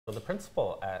The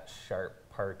principal at Sharp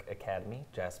Park Academy,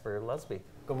 Jasper Lusby.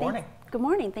 Good morning. Good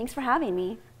morning. Thanks for having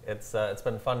me. It's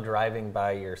been fun driving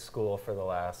by your school for the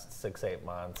last 6-8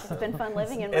 months. It's been fun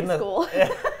living in my school.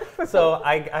 So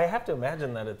I have to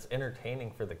imagine that it's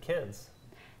entertaining for the kids.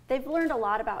 They've learned a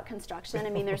lot about construction. I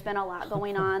mean, there's been a lot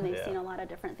going on. They've seen a lot of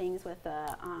different things with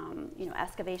the,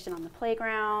 excavation on the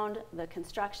playground, the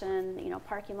construction,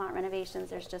 parking lot renovations.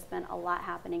 There's just been a lot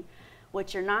happening.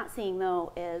 What you're not seeing,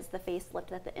 though, is the facelift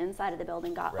that the inside of the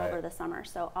building got over the summer.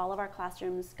 So all of our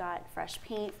classrooms got fresh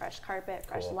paint, fresh carpet,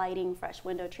 fresh lighting, fresh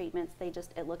window treatments.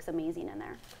 It looks amazing in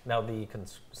there. Now,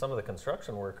 some of the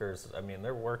construction workers, I mean,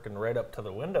 they're working right up to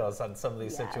the windows on some of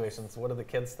these situations. What are the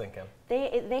kids thinking?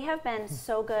 They have been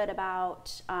so good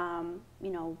about,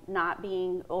 not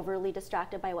being overly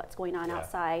distracted by what's going on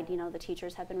outside. The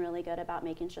teachers have been really good about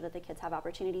making sure that the kids have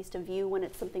opportunities to view when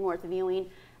it's something worth viewing,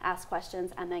 ask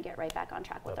questions, and then get right back on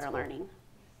track with their learning.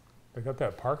 They got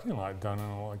that parking lot done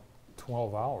in like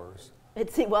 12 hours.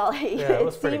 It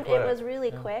was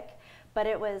really quick, but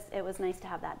it was nice to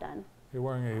have that done. You're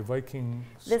wearing a Viking.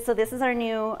 So this is our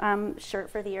new shirt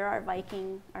for the year, our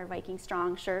Viking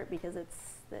Strong shirt, because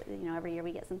it's every year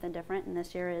we get something different, and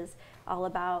this year is all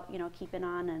about keeping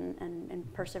on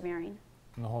and persevering.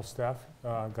 And the whole staff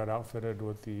got outfitted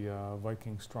with the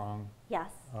Viking Strong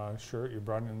shirt. You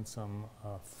brought in some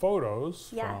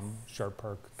photos from Sharp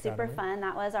Park Academy. Super fun.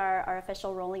 That was our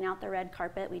official rolling out the red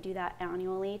carpet. We do that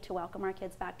annually to welcome our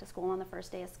kids back to school on the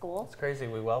first day of school. It's crazy.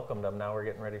 We welcomed them. Now we're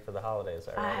getting ready for the holidays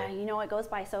already. It goes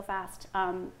by so fast.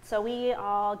 So we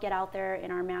all get out there in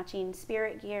our matching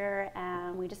spirit gear,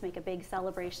 and we just make a big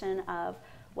celebration of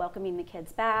welcoming the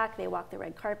kids back. They walk the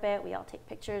red carpet. We all take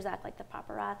pictures, act like the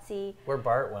paparazzi. Where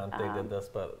Bart went, they did this,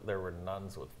 but there were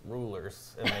nuns with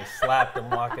rulers, and they slapped him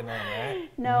walking in, right?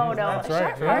 No. That's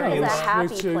Sharp Park is a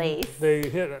happy place. They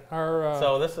hit our...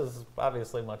 So this is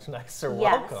obviously much nicer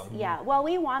welcome. Yeah. Well,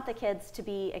 we want the kids to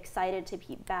be excited to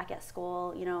be back at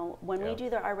school. When we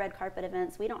do our red carpet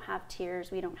events, we don't have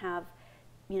tears. We don't have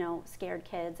scared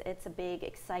kids. It's a big,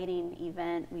 exciting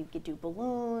event. We could do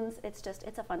balloons. It's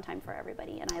a fun time for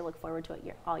everybody, and I look forward to it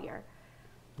all year.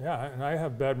 Yeah, and I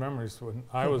have bad memories. When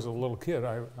I was a little kid,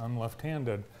 I'm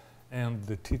left-handed, and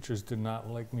the teachers did not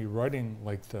like me writing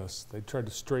like this. They tried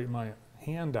to straighten my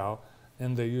hand out,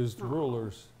 and they used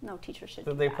rulers. No teacher should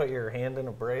do that. Did they put your hand in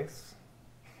a brace?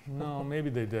 No, maybe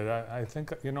they did. I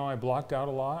think, I blocked out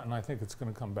a lot, and I think it's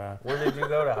going to come back. Where did you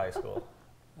go to high school?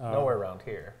 Nowhere around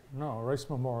here. No, Rice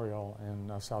Memorial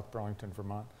in South Burlington,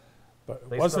 Vermont. But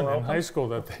it wasn't in high school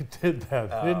that they did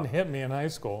that. They didn't hit me in high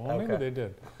school. Well, maybe they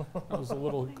did. It was the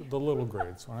little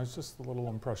grades when I was just a little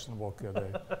impressionable kid.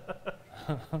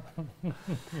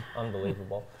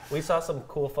 Unbelievable. We saw some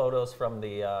cool photos from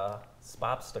the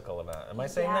Spopsticle event. Am I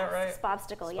saying that right?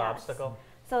 Spopsticle, yes. Spopsticle.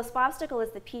 So Spopsticle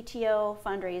is the PTO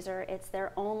fundraiser. It's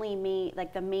their only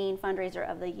the main fundraiser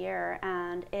of the year,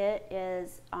 and it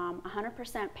is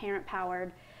 100%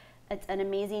 parent-powered. It's an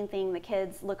amazing thing the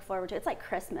kids look forward to. It's like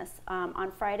Christmas. On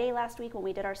Friday last week when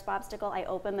we did our Spopsticle, I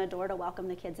opened the door to welcome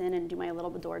the kids in and do my little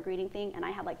door greeting thing, and I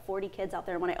had like 40 kids out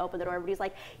there, and when I opened the door, everybody's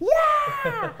like,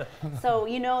 yeah! So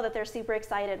you know that they're super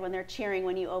excited when they're cheering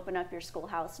when you open up your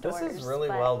schoolhouse doors. This is really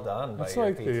well done by it's your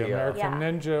like PTO. the American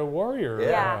Ninja Warrior.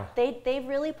 Yeah, they've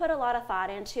really put a lot of thought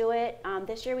into it.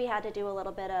 This year we had to do a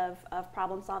little bit of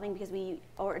problem solving because we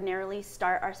ordinarily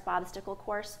start our Spopsticle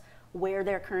course where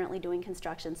they're currently doing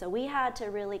construction. So we had to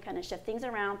really kind of shift things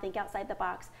around, think outside the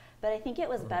box, but I think it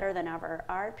was better than ever.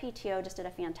 Our PTO just did a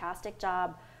fantastic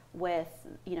job with,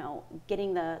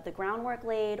 getting the groundwork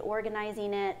laid,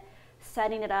 organizing it,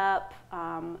 setting it up,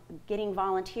 getting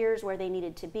volunteers where they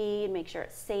needed to be, and make sure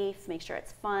it's safe, make sure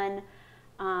it's fun.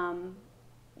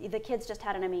 The kids just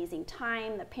had an amazing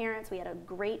time. The parents, we had a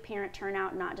great parent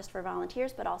turnout, not just for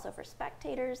volunteers, but also for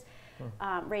spectators.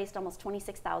 Raised almost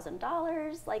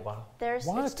 $26,000. Like, wow.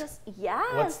 It's just,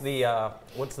 yes.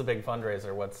 What's the big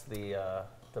fundraiser? What's the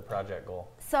project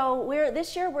goal? So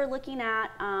this year we're looking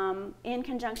at, in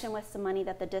conjunction with some money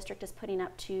that the district is putting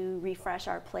up to refresh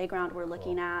our playground, we're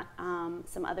looking at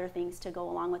some other things to go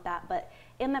along with that. But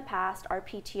in the past, our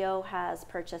PTO has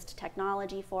purchased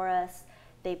technology for us.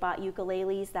 They bought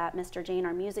ukuleles that Mr. Jane,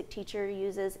 our music teacher,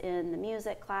 uses in the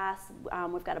music class.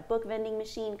 We've got a book vending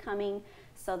machine coming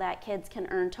so that kids can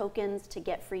earn tokens to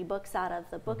get free books out of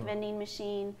the book vending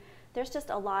machine. There's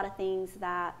just a lot of things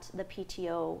that the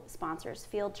PTO sponsors.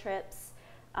 Field trips.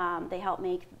 They help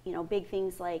make big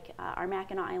things like our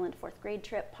Mackinac Island 4th grade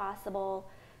trip possible.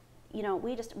 We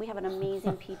have an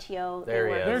amazing PTO. There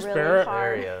he is. There's really Barrett.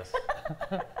 There he is.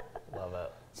 Love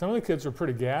it. Some of the kids were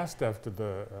pretty gassed after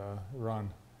the run.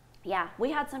 Yeah,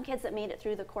 we had some kids that made it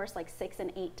through the course like 6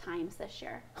 and 8 times this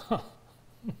year.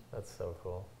 That's so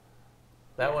cool.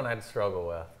 That one I'd struggle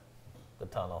with, the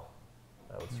tunnel.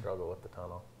 I would struggle with the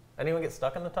tunnel. Anyone get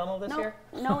stuck in the tunnel this year?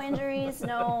 No injuries,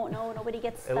 nobody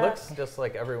gets stuck. It looks just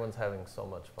like everyone's having so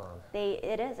much fun.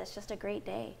 It is, it's just a great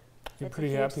day. You're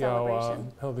pretty happy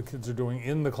how the kids are doing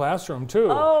in the classroom too.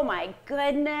 Oh my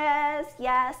goodness,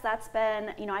 yes, that's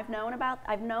been, I've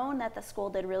known that the school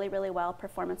did really, really well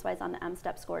performance-wise on the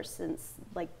M-STEP scores since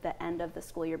like the end of the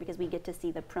school year, because we get to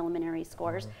see the preliminary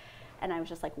scores. And I was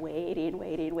just like waiting,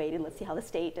 let's see how the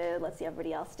state did, let's see how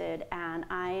everybody else did. And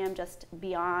I am just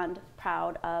beyond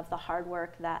proud of the hard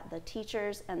work that the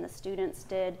teachers and the students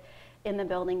did in the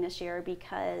building this year,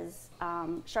 because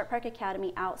Sharp Park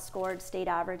Academy outscored state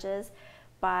averages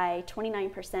by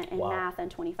 29% in math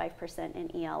and 25%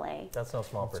 in ELA. That's no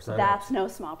small percentage. That's no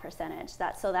small percentage.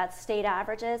 So that's state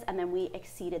averages, and then we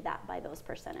exceeded that by those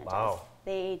percentages. Wow.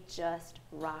 They just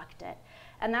rocked it.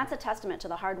 And that's a testament to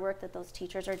the hard work that those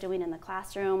teachers are doing in the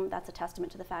classroom. That's a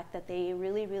testament to the fact that they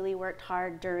really, really worked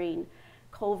hard during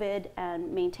COVID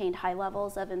and maintained high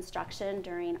levels of instruction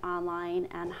during online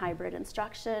and hybrid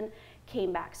instruction,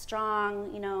 came back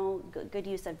strong, good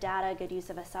use of data, good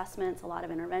use of assessments. A lot of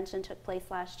intervention took place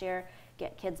last year,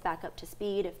 get kids back up to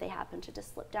speed if they happen to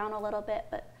just slip down a little bit.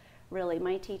 But really,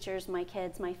 my teachers, my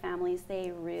kids, my families,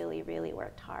 they really, really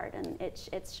worked hard, and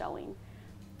it's showing.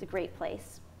 It's a great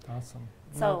place. Awesome.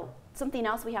 So something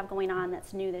else we have going on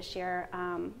that's new this year,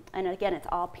 and again, it's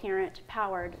all parent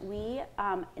powered. We,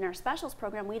 in our specials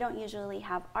program, we don't usually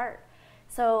have art.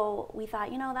 So we thought,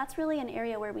 that's really an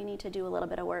area where we need to do a little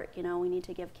bit of work. We need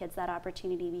to give kids that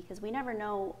opportunity, because we never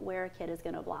know where a kid is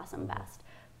going to blossom best.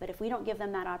 But if we don't give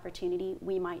them that opportunity,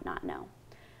 we might not know.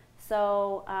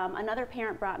 So another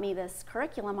parent brought me this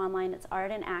curriculum online. It's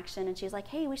Art in Action, and she's like,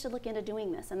 hey, we should look into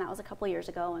doing this. And that was a couple years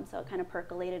ago, and so it kind of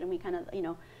percolated, and we kind of,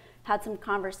 had some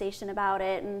conversation about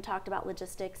it and talked about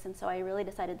logistics. And so I really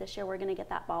decided this year we're going to get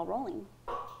that ball rolling.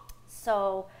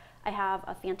 So I have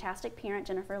a fantastic parent,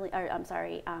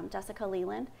 Jessica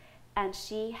Leland, and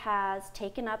she has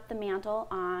taken up the mantle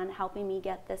on helping me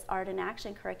get this Art in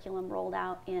Action curriculum rolled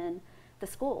out in the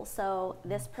school. So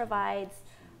this provides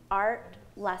art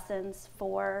lessons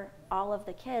for all of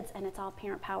the kids, and it's all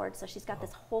parent powered. So she's got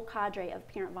this whole cadre of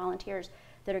parent volunteers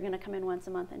that are going to come in once a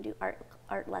month and do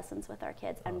art lessons with our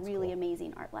kids, and really cool.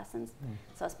 Amazing art lessons.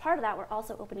 So as part of that, we're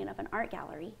also opening up an art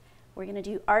gallery. We're going to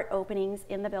do art openings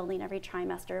in the building every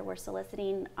trimester. We're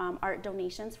soliciting art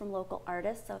donations from local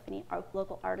artists. So if any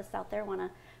local artists out there want to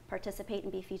participate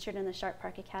and be featured in the Sharp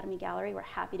Park Academy Gallery, we're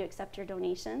happy to accept your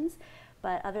donations.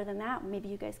 But other than that, maybe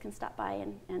you guys can stop by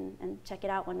and check it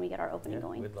out when we get our opening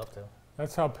going. We'd love to.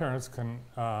 That's how parents can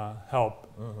help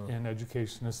in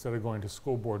education. Instead of going to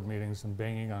school board meetings and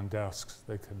banging on desks,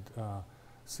 they could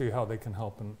see how they can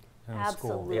help in a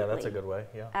school. Yeah, that's a good way.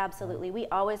 Yeah, absolutely. We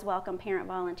always welcome parent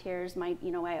volunteers.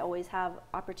 I always have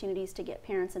opportunities to get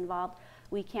parents involved.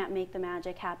 We can't make the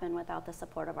magic happen without the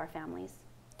support of our families.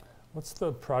 What's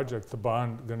the project, the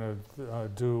bond, going to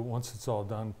do once it's all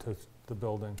done to the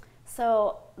building?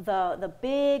 So the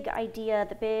big idea,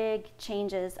 the big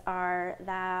changes are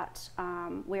that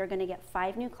we are going to get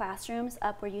 5 new classrooms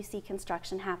up where you see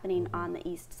construction happening on the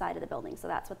east side of the building. So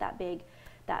that's what that big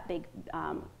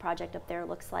project up there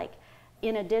looks like.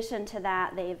 In addition to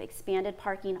that, they've expanded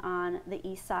parking on the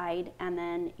east side, and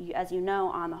then as you know,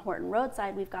 on the Horton Road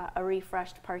side, we've got a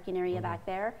refreshed parking area back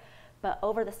there. But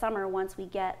over the summer, once we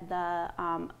get the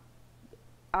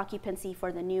occupancy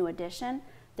for the new addition,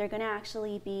 they're going to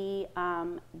actually be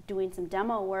doing some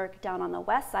demo work down on the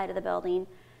west side of the building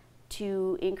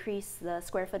to increase the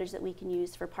square footage that we can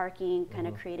use for parking, kind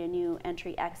of create a new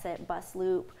entry-exit bus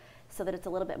loop so that it's a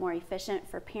little bit more efficient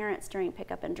for parents during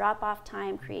pickup and drop-off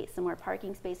time, create some more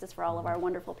parking spaces for all of our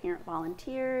wonderful parent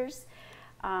volunteers.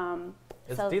 Do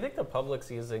you think the public's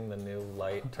using the new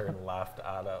light turn left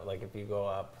out of, like if you go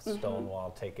up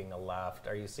Stonewall taking a left,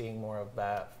 are you seeing more of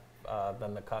that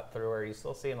than the cut through, or are you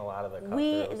still seeing a lot of the cut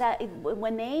throughs?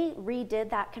 When they redid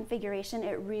that configuration,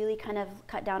 it really kind of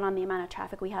cut down on the amount of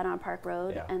traffic we had on Park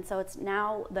Road, and so it's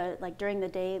now during the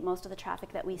day, most of the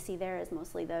traffic that we see there is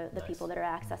mostly the people that are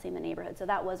accessing the neighborhood. So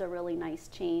that was a really nice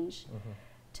change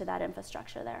to that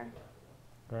infrastructure there.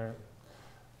 Right.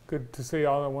 Good to see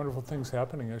all the wonderful things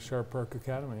happening at Sharp Park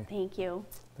Academy. Thank you.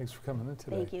 Thanks for coming in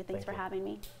today. Thank you. Thanks for having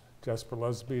me. Jasper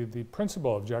Lusby, the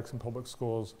principal of Jackson Public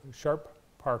Schools, Sharp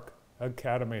Park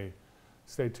Academy.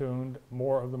 Stay tuned.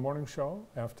 More of the morning show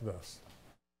after this.